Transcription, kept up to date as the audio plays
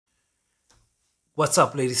What's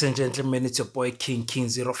up, ladies and gentlemen? It's your boy King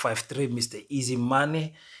 053, Mr. Easy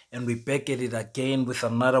Money, and we're back at it again with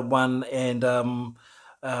another one. And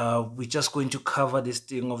we're just going to cover this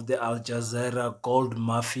thing of the Al Jazeera Gold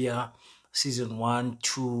Mafia season one,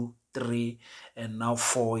 two, three, and now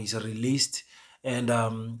four is released.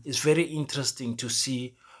 And it's very interesting to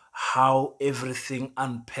see how everything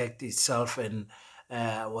unpacked itself and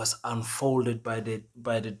was unfolded by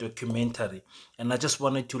the documentary. And I just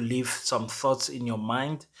wanted to leave some thoughts in your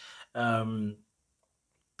mind um,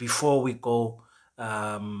 before we go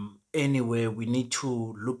anywhere. We need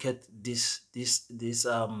to look at these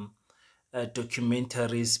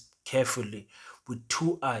documentaries carefully with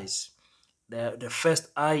two eyes. The first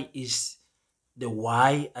eye is the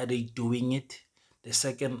why are they doing it. The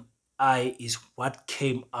second eye is what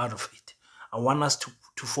came out of it. I want us to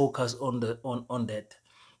focus on on that.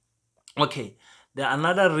 Okay, the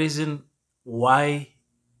another reason why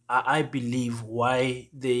I believe why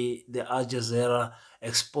the Al Jazeera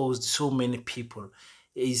exposed so many people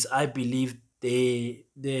is I believe the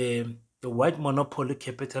white monopoly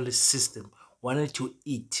capitalist system wanted to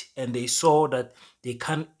eat, and they saw that they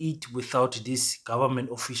can't eat without these government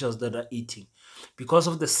officials that are eating because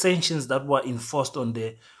of the sanctions that were enforced on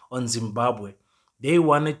Zimbabwe. They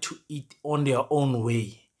wanted to eat on their own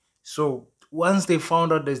way. So once they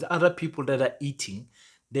found out there's other people that are eating,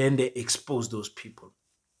 then they expose those people.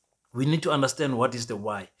 We need to understand what is the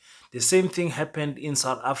why. The same thing happened in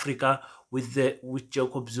South Africa with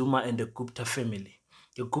Jacob Zuma and the Gupta family.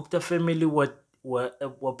 The Gupta family were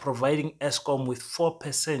providing Eskom with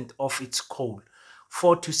 4% of its coal,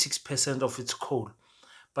 4 to 6% of its coal.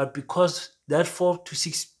 But because that 4 to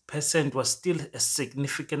 6% was still a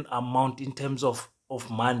significant amount in terms of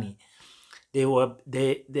money,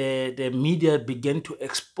 the media began to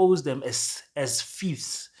expose them as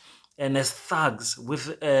thieves and as thugs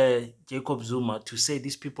with Jacob Zuma to say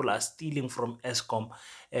these people are stealing from Eskom,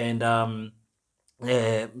 and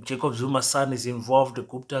Jacob Zuma's son is involved, the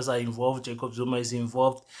Guptas are involved, Jacob Zuma is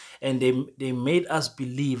involved, and they made us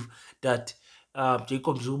believe that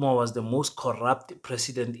Jacob Zuma was the most corrupt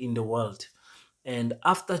president in the world. And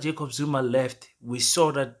after Jacob Zuma left, we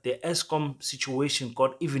saw that the ESCOM situation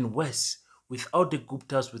got even worse without the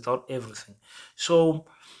Guptas, without everything. So,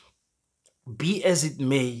 be as it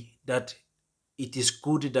may, that it is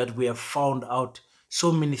good that we have found out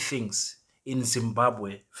so many things in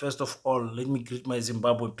Zimbabwe. First of all, let me greet my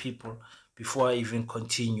Zimbabwe people before I even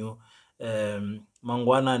continue.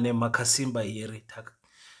 Mangwana ne Makasimba here.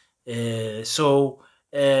 So,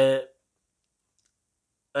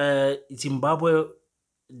 Zimbabwe,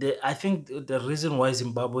 I think the reason why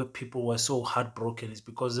Zimbabwe people were so heartbroken is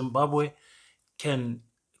because Zimbabwe can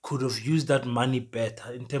could have used that money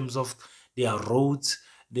better in terms of their roads,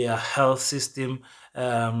 their health system,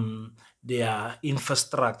 their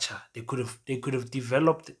infrastructure. They could have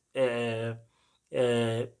developed uh,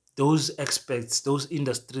 those aspects, those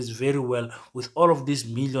industries very well with all of these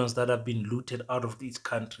millions that have been looted out of this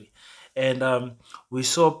country. And we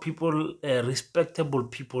saw people, respectable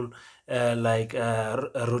people like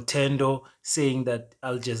Rotendo saying that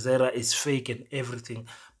Al Jazeera is fake and everything.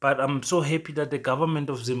 But I'm so happy that the government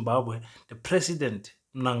of Zimbabwe, the president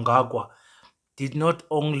Mnangagwa, did not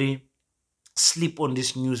only sleep on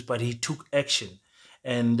this news, but he took action.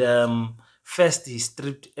 And first, he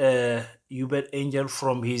stripped Eubert Angel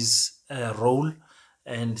from his role.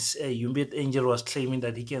 And Eubert Angel was claiming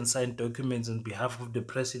that he can sign documents on behalf of the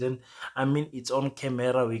president. I mean, it's on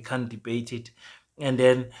camera; we can't debate it. And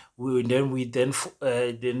then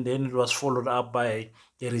it was followed up by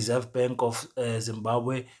the Reserve Bank of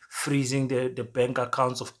Zimbabwe freezing the bank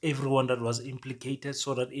accounts of everyone that was implicated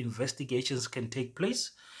so that investigations can take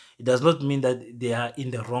place. It does not mean that they are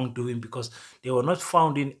in the wrongdoing because they were not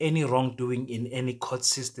found in any wrongdoing in any court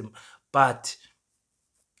system. But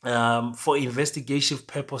for investigation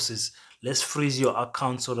purposes, let's freeze your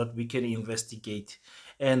account so that we can investigate.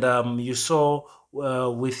 And you saw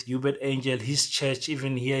with Hubert Angel, his church,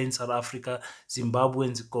 even here in South Africa,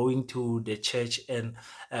 Zimbabweans going to the church and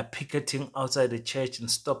picketing outside the church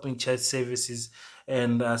and stopping church services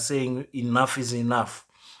and saying enough is enough.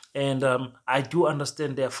 And I do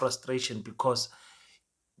understand their frustration because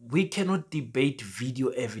we cannot debate video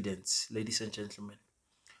evidence, ladies and gentlemen.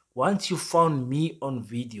 Once you found me on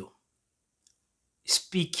video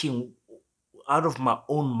speaking out of my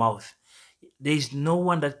own mouth, there is no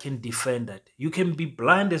one that can defend that. You can be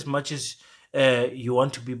blind as much as you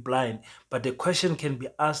want to be blind, but the question can be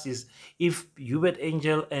asked is if Hubert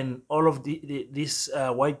Angel and all of this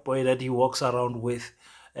white boy that he walks around with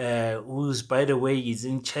who's, by the way, is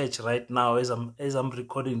in church right now as I'm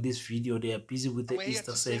recording this video. They are busy with the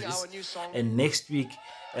Easter service, and next week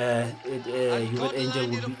Eubert Angel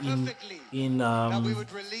will be in London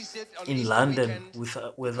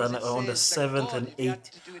on the 7th and 8th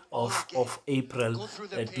of April,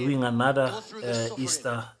 doing another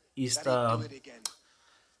Easter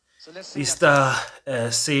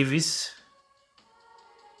service.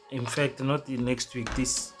 In fact, not the next week.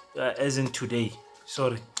 This as in today.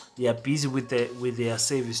 Sorry, they are busy with their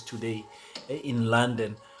service today in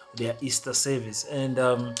London, their Easter service. And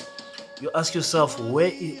you ask yourself,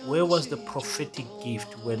 where was the prophetic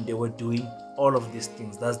gift when they were doing all of these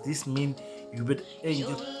things? Does this mean Eubert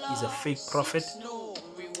Angel is a fake prophet?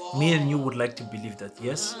 Me and you would like to believe that,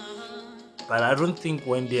 yes. But I don't think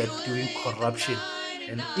when they are doing corruption,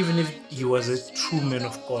 and even if he was a true man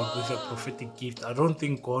of God with a prophetic gift, I don't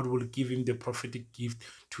think God will give him the prophetic gift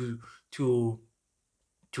to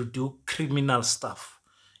do criminal stuff,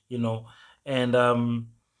 you know. And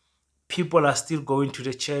people are still going to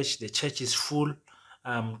the church. The church is full.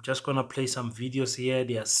 I'm just gonna play some videos here.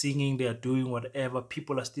 They are singing, they are doing whatever.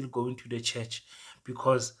 People are still going to the church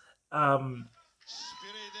because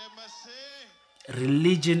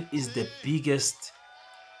religion is the biggest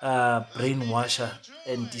brainwasher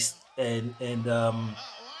and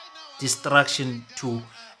distraction to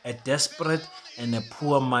a desperate and a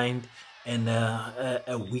poor mind and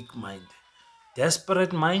a weak mind.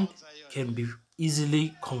 Desperate mind can be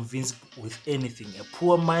easily convinced with anything. A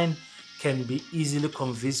poor mind can be easily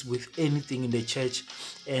convinced with anything in the church,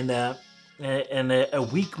 and a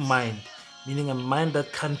weak mind, meaning a mind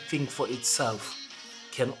that can't think for itself,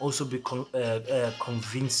 can also be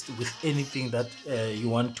convinced with anything that you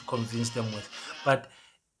want to convince them with. But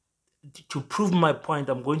to prove my point,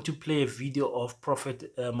 I'm going to play a video of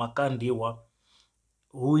Prophet Makandiwa,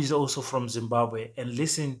 who is also from Zimbabwe, and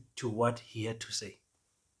listen to what he had to say.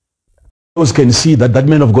 Those can see that that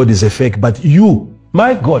man of God is a fake, but you,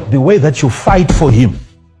 my God, the way that you fight for him,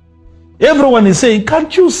 everyone is saying,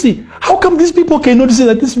 can't you see? How come these people cannot see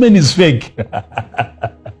that this man is fake?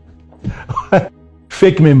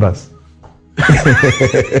 Fake members.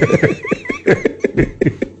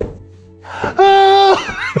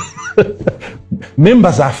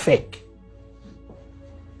 Members are fake.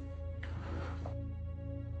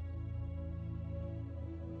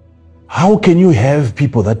 How can you have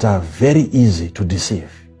people that are very easy to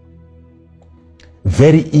deceive?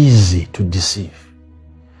 Very easy to deceive.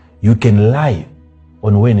 You can lie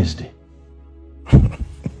on Wednesday.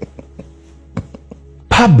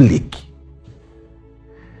 Public.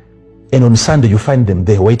 And on Sunday you find them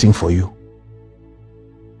there waiting for you.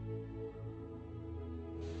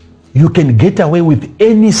 You can get away with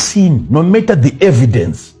any sin, no matter the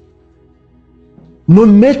evidence. No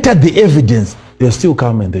matter the evidence, they still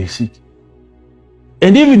come and they sit.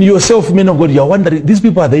 And even yourself, men of God, you're wondering, these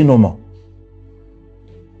people, are they normal?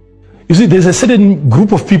 You see, there's a certain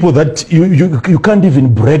group of people that you can't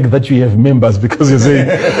even brag that you have members, because you're saying,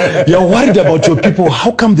 you're worried about your people.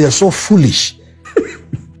 How come they're so foolish?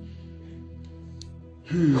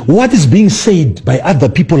 What is being said by other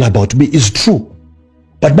people about me is true,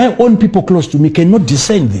 but my own people close to me cannot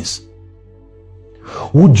discern this.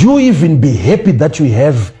 Would you even be happy that you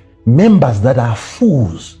have members that are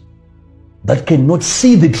fools, that cannot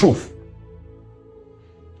see the truth?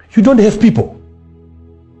 You don't have people.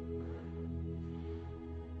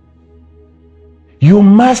 You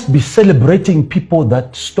must be celebrating people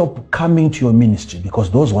that stop coming to your ministry,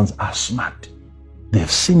 because those ones are smart.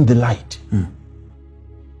 They've seen the light.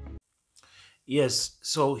 Yes,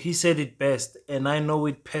 so he said it best, and I know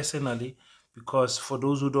it personally, because for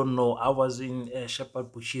those who don't know, I was in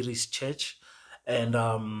Shepherd Bushiri's church, and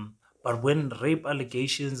but when rape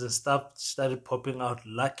allegations and stuff started popping out,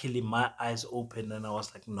 luckily my eyes opened, and I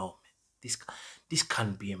was like, no, man, this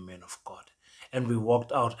can't be a man of God. And we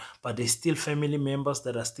walked out, but there's still family members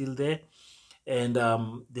that are still there. And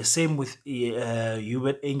the same with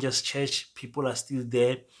Eubert Angel's church. People are still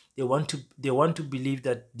there. They want to believe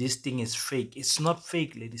that this thing is fake. It's not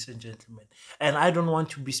fake, ladies and gentlemen. And I don't want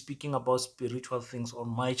to be speaking about spiritual things on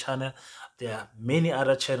my channel. There are many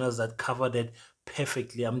other channels that cover that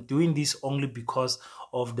perfectly. I'm doing this only because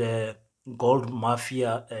of the Gold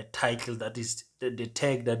Mafia title, that is the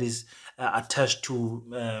tag that is attached to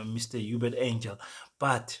Mr. Eubert Angel.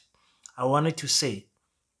 But I wanted to say,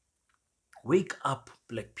 wake up,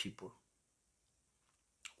 black people.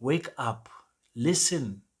 Wake up,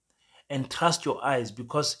 listen, and trust your eyes.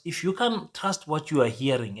 Because if you can't trust what you are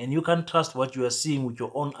hearing, and you can't trust what you are seeing with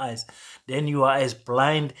your own eyes, then you are as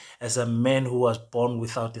blind as a man who was born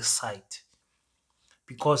without a sight.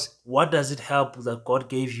 Because what does it help that God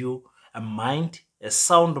gave you a mind, a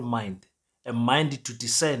sound mind, a mind to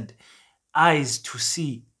discern, eyes to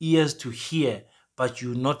see, ears to hear, but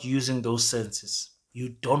you're not using those senses. You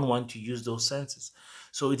don't want to use those senses.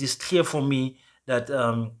 So it is clear for me that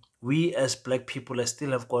we as Black people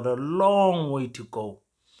still have got a long way to go.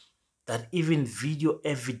 That even video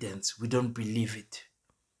evidence, we don't believe it,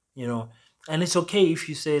 you know. And it's okay if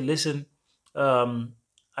you say, listen, um,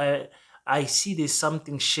 I I see there's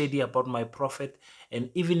something shady about my prophet,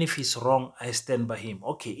 and even if he's wrong, I stand by him.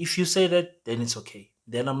 Okay, if you say that, then it's okay.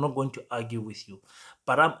 Then I'm not going to argue with you.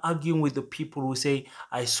 But I'm arguing with the people who say,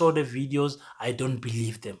 I saw the videos, I don't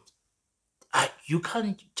believe them. You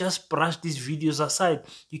can't just brush these videos aside.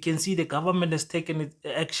 You can see the government has taken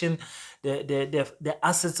action. The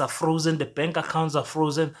assets are frozen. The bank accounts are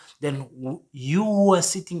frozen. Then you who are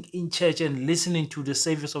sitting in church and listening to the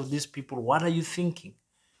saviors of these people, what are you thinking?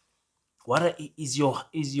 Is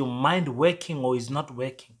your mind working or is not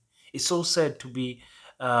working? It's so sad to be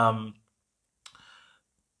um,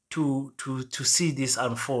 to see this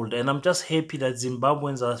unfold. And I'm just happy that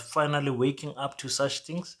Zimbabweans are finally waking up to such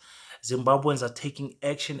things. Zimbabweans are taking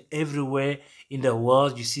action everywhere in the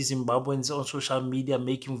world. You see Zimbabweans on social media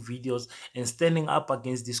making videos and standing up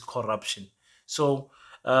against this corruption. So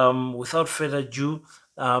without further ado,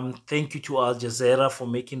 thank you to Al Jazeera for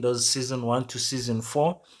making those season 1 to season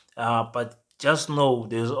 4. But just know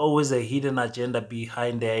there's always a hidden agenda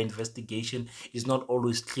behind their investigation. It's not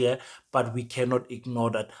always clear, but we cannot ignore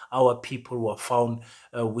that our people were found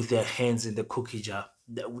with their hands in the cookie jar.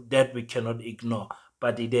 That we cannot ignore.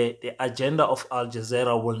 But the agenda of Al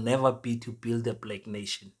Jazeera will never be to build a Black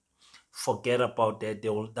nation. Forget about that.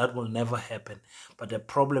 That will never happen. But the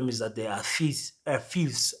problem is that there are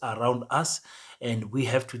thieves around us, and we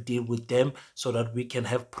have to deal with them so that we can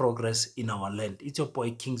have progress in our land. It's your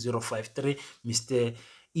boy King053, Mr.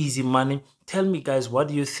 Easy Money. Tell me, guys, what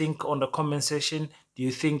do you think on the comment section? Do you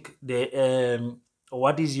think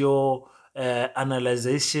what is your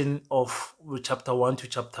analyzation of chapter 1 to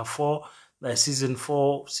chapter 4? Season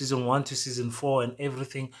 4, season 1 to season 4 and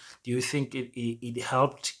everything? Do you think it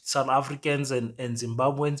helped South Africans and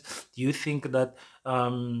Zimbabweans? Do you think that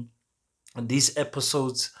these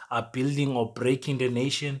episodes are building or breaking the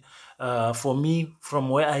nation? For me, from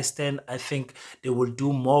where I stand, I think they will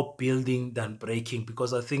do more building than breaking,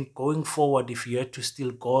 because I think going forward, if you have to steal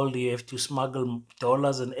gold, you have to smuggle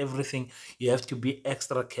dollars and everything, you have to be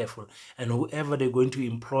extra careful. And whoever they're going to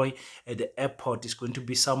employ at the airport is going to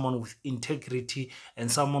be someone with integrity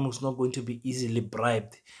and someone who's not going to be easily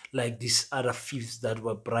bribed, like these other thieves that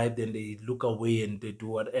were bribed and they look away and they do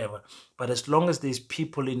whatever. But as long as there's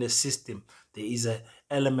people in the system, there is an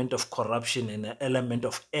element of corruption and an element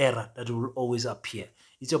of error that will always appear.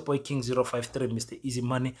 It's your boy King053, Mr. Easy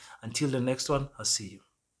Money. Until the next one, I'll see you.